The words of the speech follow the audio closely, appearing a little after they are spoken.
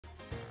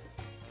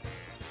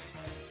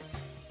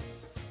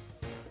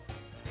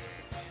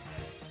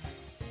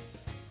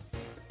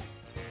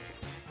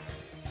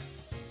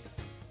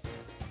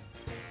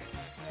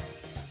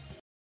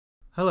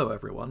Hello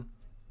everyone,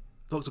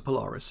 Dr.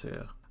 Polaris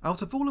here.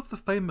 Out of all of the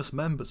famous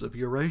members of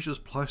Eurasia's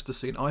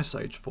Pleistocene Ice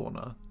Age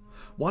fauna,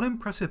 one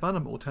impressive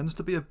animal tends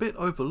to be a bit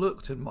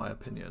overlooked in my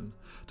opinion,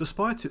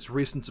 despite its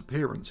recent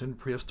appearance in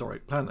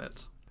prehistoric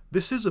planet.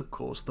 This is of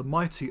course the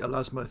mighty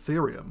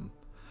Elasmotherium,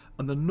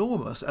 an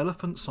enormous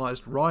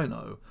elephant-sized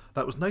rhino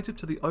that was native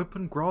to the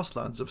open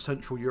grasslands of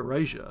central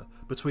Eurasia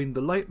between the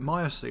late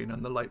Miocene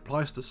and the late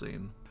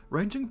Pleistocene.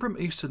 Ranging from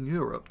eastern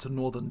Europe to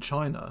northern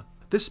China,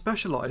 this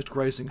specialised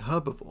grazing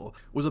herbivore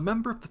was a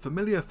member of the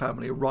familiar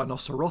family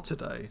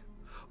Rhinocerotidae,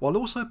 while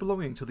also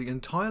belonging to the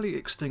entirely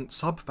extinct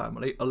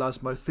subfamily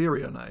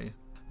Elasmotherium.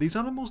 These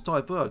animals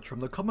diverged from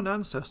the common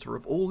ancestor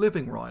of all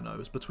living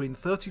rhinos between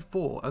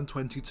 34 and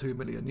 22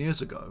 million years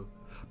ago,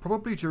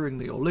 probably during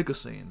the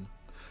Oligocene,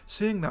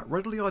 seeing that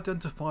readily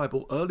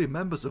identifiable early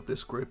members of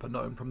this group are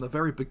known from the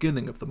very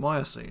beginning of the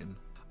Miocene.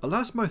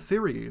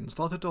 Elasmotherium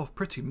started off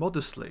pretty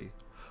modestly,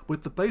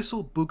 with the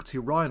basal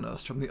Bugti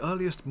from the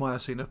earliest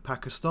Miocene of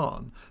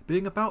Pakistan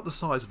being about the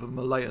size of a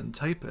Malayan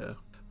tapir.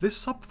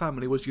 This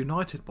subfamily was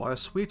united by a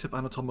suite of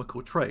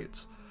anatomical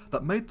traits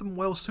that made them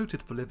well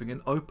suited for living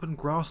in open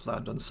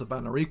grassland and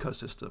savanna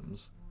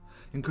ecosystems,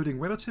 including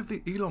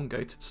relatively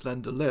elongated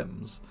slender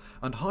limbs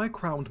and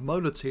high-crowned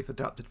molar teeth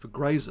adapted for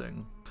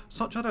grazing.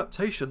 Such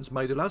adaptations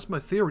made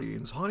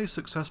Elasmotheriums highly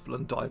successful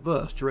and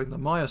diverse during the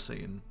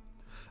Miocene,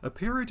 a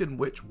period in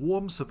which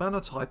warm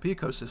savanna-type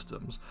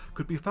ecosystems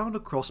could be found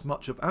across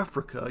much of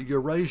Africa,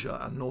 Eurasia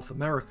and North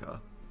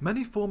America.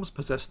 Many forms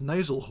possess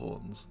nasal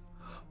horns,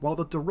 while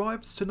the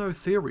derived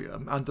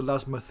Sinotherium and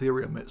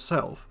Elasmotherium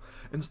itself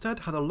instead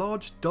had a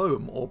large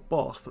dome or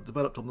boss that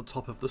developed on the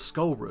top of the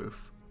skull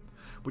roof,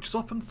 which is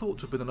often thought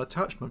to have been an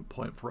attachment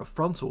point for a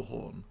frontal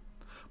horn,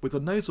 with the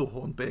nasal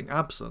horn being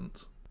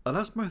absent.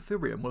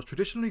 Elasmotherium was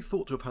traditionally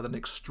thought to have had an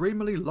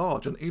extremely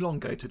large and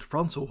elongated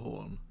frontal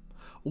horn,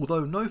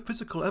 although no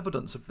physical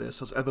evidence of this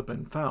has ever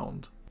been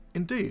found.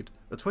 Indeed,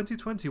 a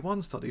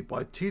 2021 study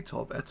by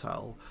Titov et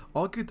al.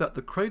 Argued that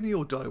the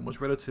cranial dome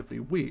was relatively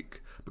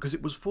weak because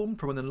it was formed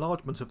from an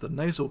enlargement of the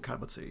nasal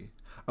cavity,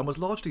 and was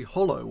largely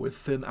hollow with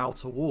thin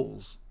outer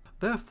walls.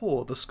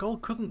 Therefore, the skull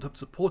couldn't have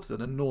supported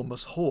an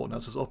enormous horn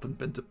as has often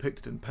been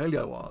depicted in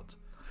paleoart,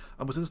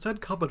 and was instead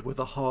covered with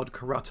a hard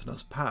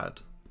keratinous pad.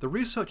 The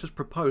researchers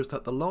proposed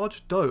that the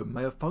large dome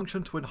may have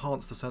functioned to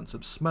enhance the sense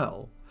of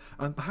smell,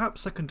 and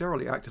perhaps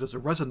secondarily acted as a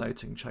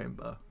resonating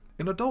chamber.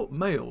 In adult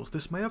males,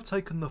 this may have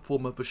taken the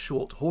form of a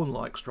short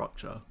horn-like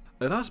structure.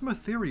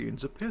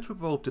 Elasmotheriums appear to have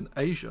evolved in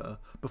Asia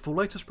before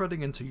later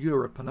spreading into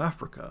Europe and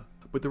Africa,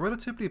 with the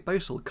relatively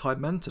basal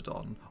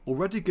Chimentodon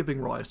already giving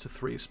rise to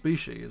 3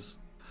 species.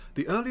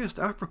 The earliest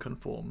African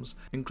forms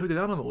included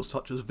animals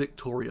such as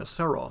Victoria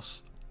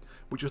ceros,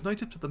 which was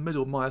native to the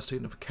middle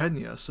Miocene of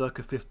Kenya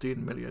circa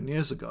 15 million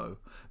years ago,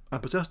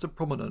 and possessed a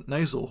prominent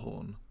nasal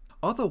horn.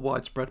 Other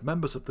widespread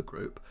members of the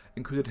group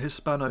included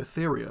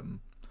Hispanotherium,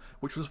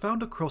 which was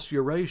found across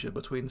Eurasia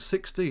between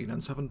 16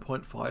 and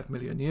 7.5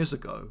 million years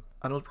ago,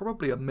 and was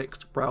probably a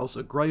mixed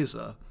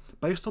browser-grazer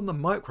based on the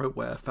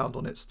microwear found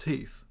on its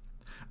teeth,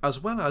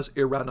 as well as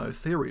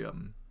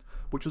Iranotherium,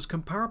 which was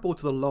comparable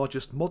to the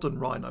largest modern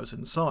rhinos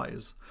in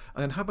size,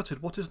 and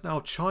inhabited what is now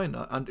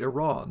China and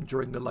Iran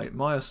during the late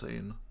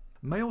Miocene.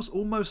 Males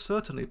almost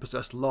certainly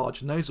possessed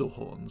large nasal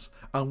horns,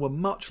 and were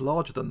much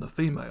larger than the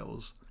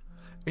females,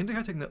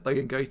 indicating that they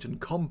engaged in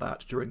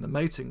combat during the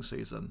mating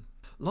season.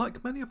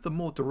 Like many of the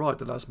more derived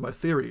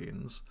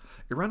Elasmotheriums,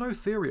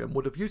 Iranotherium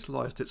would have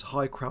utilised its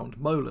high-crowned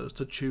molars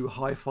to chew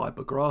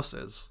high-fibre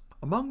grasses.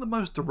 Among the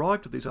most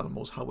derived of these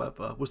animals,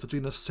 however, was the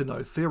genus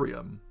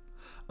Sinotherium,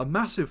 a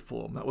massive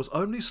form that was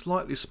only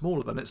slightly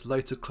smaller than its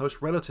later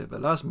close relative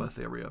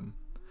Elasmotherium,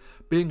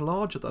 being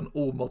larger than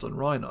all modern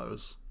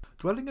rhinos.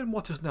 Dwelling in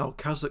what is now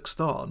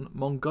Kazakhstan,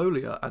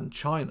 Mongolia and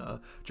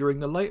China during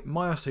the late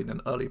Miocene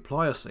and early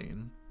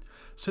Pliocene,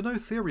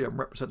 Sinotherium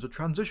represents a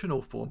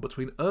transitional form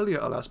between earlier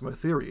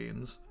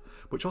Elasmotheriums,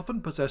 which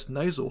often possessed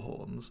nasal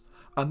horns,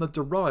 and the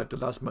derived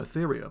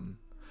Elasmotherium,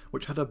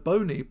 which had a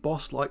bony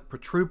boss-like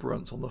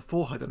protuberance on the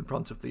forehead and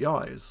front of the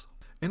eyes.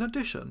 In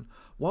addition,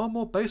 while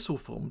more basal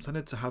forms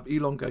tended to have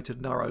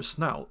elongated narrow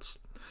snouts,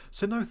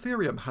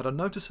 Sinotherium had a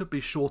noticeably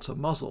shorter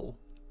muzzle,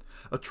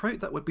 a trait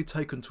that would be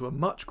taken to a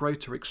much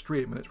greater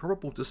extreme in its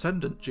probable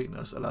descendant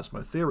genus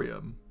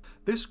Elasmotherium.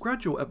 This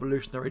gradual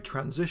evolutionary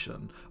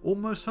transition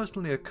almost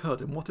certainly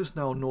occurred in what is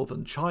now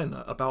northern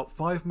China about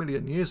 5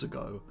 million years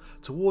ago,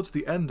 towards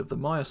the end of the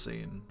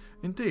Miocene.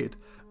 Indeed,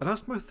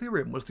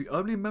 Elasmotherium was the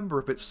only member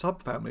of its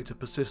subfamily to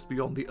persist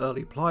beyond the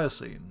early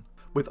Pliocene,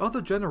 with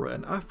other genera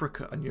in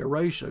Africa and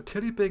Eurasia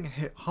clearly being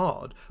hit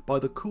hard by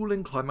the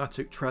cooling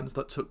climatic trends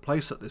that took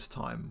place at this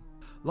time.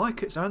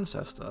 Like its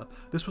ancestor,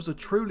 this was a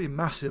truly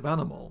massive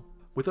animal,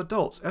 with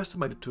adults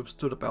estimated to have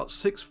stood about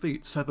 6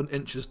 feet 7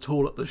 inches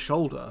tall at the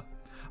shoulder,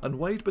 and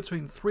weighed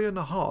between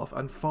 3.5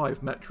 and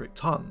 5 metric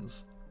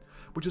tons,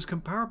 which is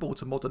comparable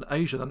to modern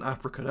Asian and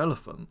African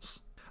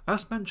elephants.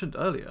 As mentioned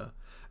earlier,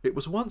 it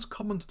was once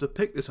common to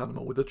depict this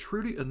animal with a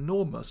truly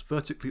enormous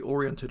vertically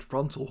oriented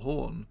frontal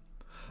horn,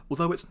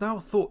 although it's now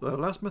thought that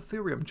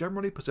Elasmotherium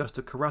generally possessed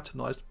a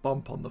keratinized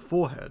bump on the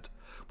forehead,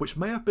 which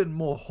may have been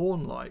more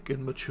horn-like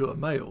in mature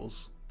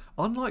males.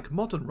 Unlike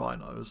modern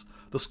rhinos,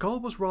 the skull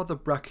was rather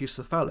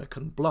brachycephalic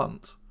and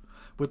blunt,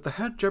 with the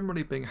head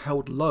generally being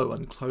held low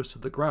and close to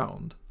the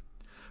ground,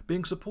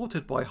 being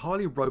supported by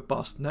highly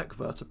robust neck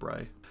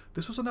vertebrae.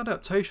 This was an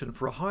adaptation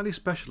for a highly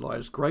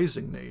specialised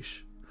grazing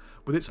niche,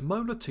 with its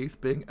molar teeth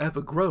being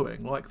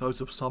ever-growing like those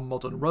of some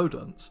modern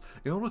rodents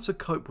in order to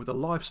cope with a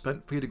life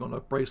spent feeding on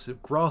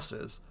abrasive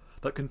grasses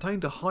that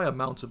contained a high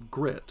amount of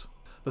grit.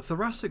 The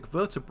thoracic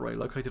vertebrae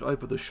located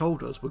over the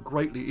shoulders were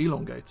greatly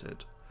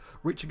elongated,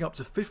 reaching up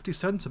to 50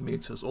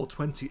 centimetres or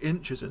 20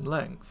 inches in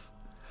length,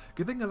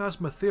 giving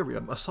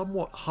Elasmotherium a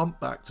somewhat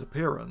humpbacked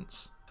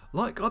appearance.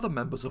 Like other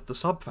members of the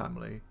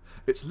subfamily,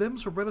 its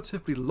limbs were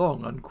relatively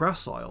long and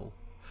gracile,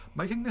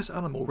 making this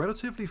animal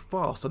relatively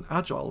fast and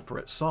agile for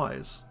its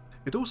size.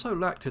 It also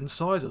lacked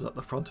incisors at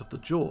the front of the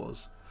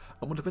jaws,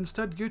 and would have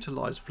instead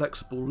utilised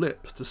flexible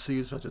lips to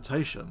seize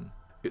vegetation.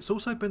 It's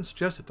also been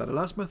suggested that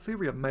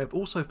Elasmotherium may have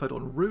also fed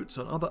on roots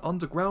and other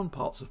underground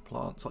parts of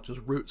plants such as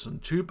roots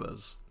and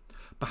tubers,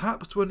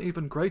 perhaps to an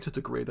even greater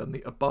degree than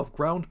the above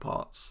ground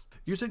parts,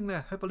 using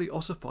their heavily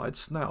ossified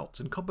snouts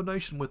in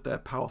combination with their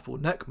powerful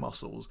neck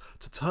muscles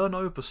to turn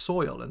over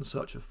soil in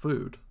search of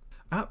food.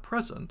 At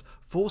present,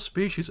 4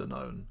 species are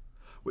known,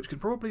 which can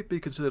probably be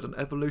considered an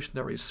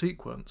evolutionary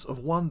sequence of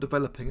one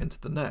developing into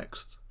the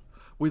next,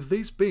 with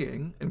these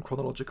being, in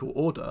chronological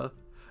order,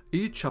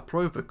 E.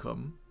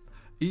 chaprovicum,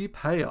 E.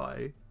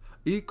 pei,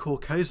 E.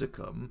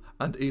 caucasicum,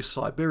 and E.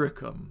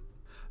 sibiricum.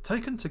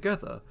 Taken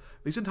together,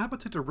 these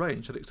inhabited a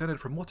range that extended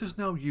from what is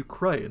now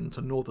Ukraine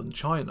to northern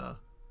China,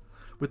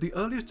 with the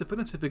earliest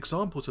definitive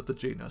examples of the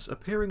genus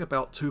appearing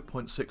about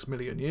 2.6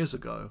 million years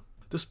ago.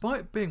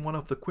 Despite being one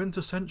of the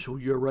quintessential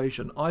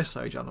Eurasian Ice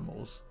Age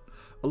animals,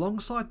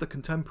 alongside the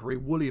contemporary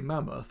woolly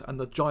mammoth and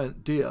the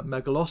giant deer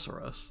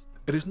Megaloceros,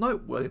 it is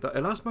noteworthy that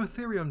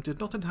Elasmotherium did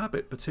not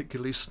inhabit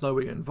particularly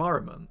snowy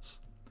environments,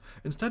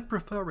 instead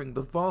preferring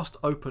the vast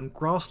open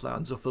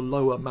grasslands of the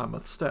lower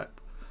mammoth steppe,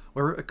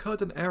 where it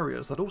occurred in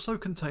areas that also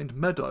contained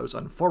meadows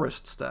and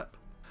forest steppe.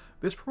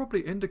 This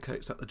probably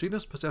indicates that the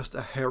genus possessed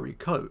a hairy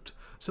coat,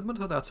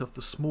 similar to that of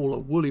the smaller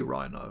woolly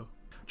rhino.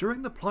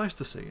 During the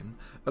Pleistocene,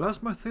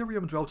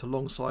 Elasmotherium dwelt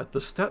alongside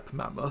the steppe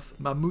mammoth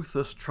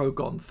Mammuthus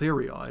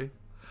trogontherii,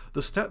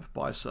 the steppe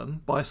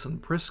bison Bison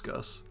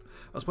priscus,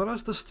 as well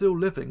as the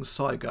still-living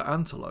Saiga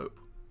antelope.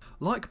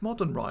 Like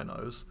modern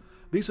rhinos,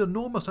 these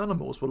enormous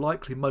animals were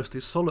likely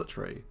mostly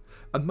solitary,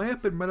 and may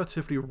have been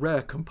relatively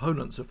rare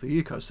components of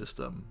the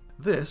ecosystem.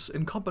 This,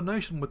 in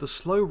combination with the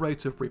slow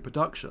rate of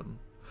reproduction,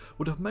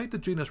 would have made the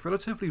genus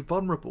relatively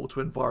vulnerable to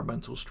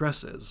environmental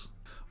stresses.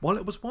 While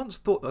it was once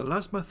thought that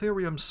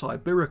Elasmotherium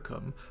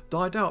sibiricum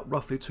died out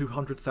roughly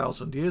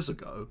 200,000 years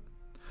ago,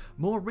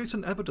 more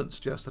recent evidence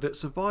suggests that it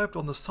survived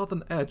on the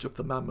southern edge of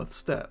the mammoth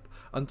steppe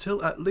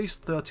until at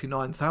least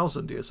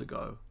 39,000 years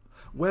ago,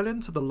 well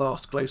into the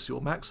last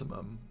glacial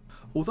maximum.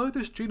 Although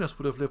this genus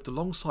would have lived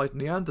alongside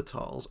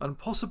Neanderthals and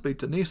possibly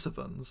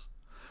Denisovans,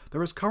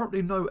 there is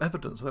currently no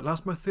evidence that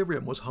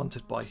Elasmotherium was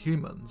hunted by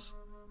humans,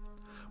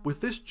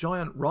 with this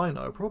giant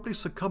rhino probably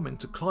succumbing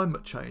to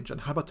climate change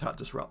and habitat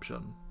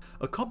disruption.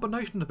 A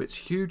combination of its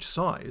huge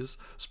size,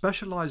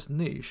 specialised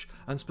niche,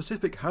 and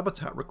specific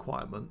habitat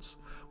requirements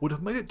would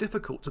have made it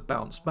difficult to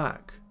bounce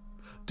back,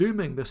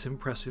 dooming this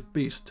impressive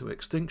beast to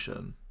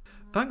extinction.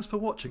 Thanks for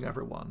watching,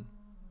 everyone.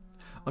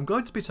 I'm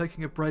going to be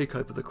taking a break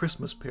over the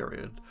Christmas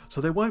period,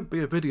 so there won't be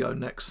a video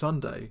next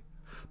Sunday,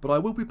 but I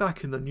will be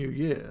back in the new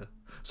year,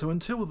 so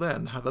until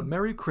then have a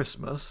Merry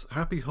Christmas,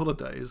 Happy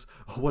Holidays,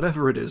 or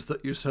whatever it is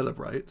that you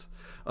celebrate,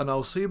 and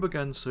I'll see you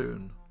again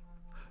soon.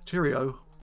 Cheerio.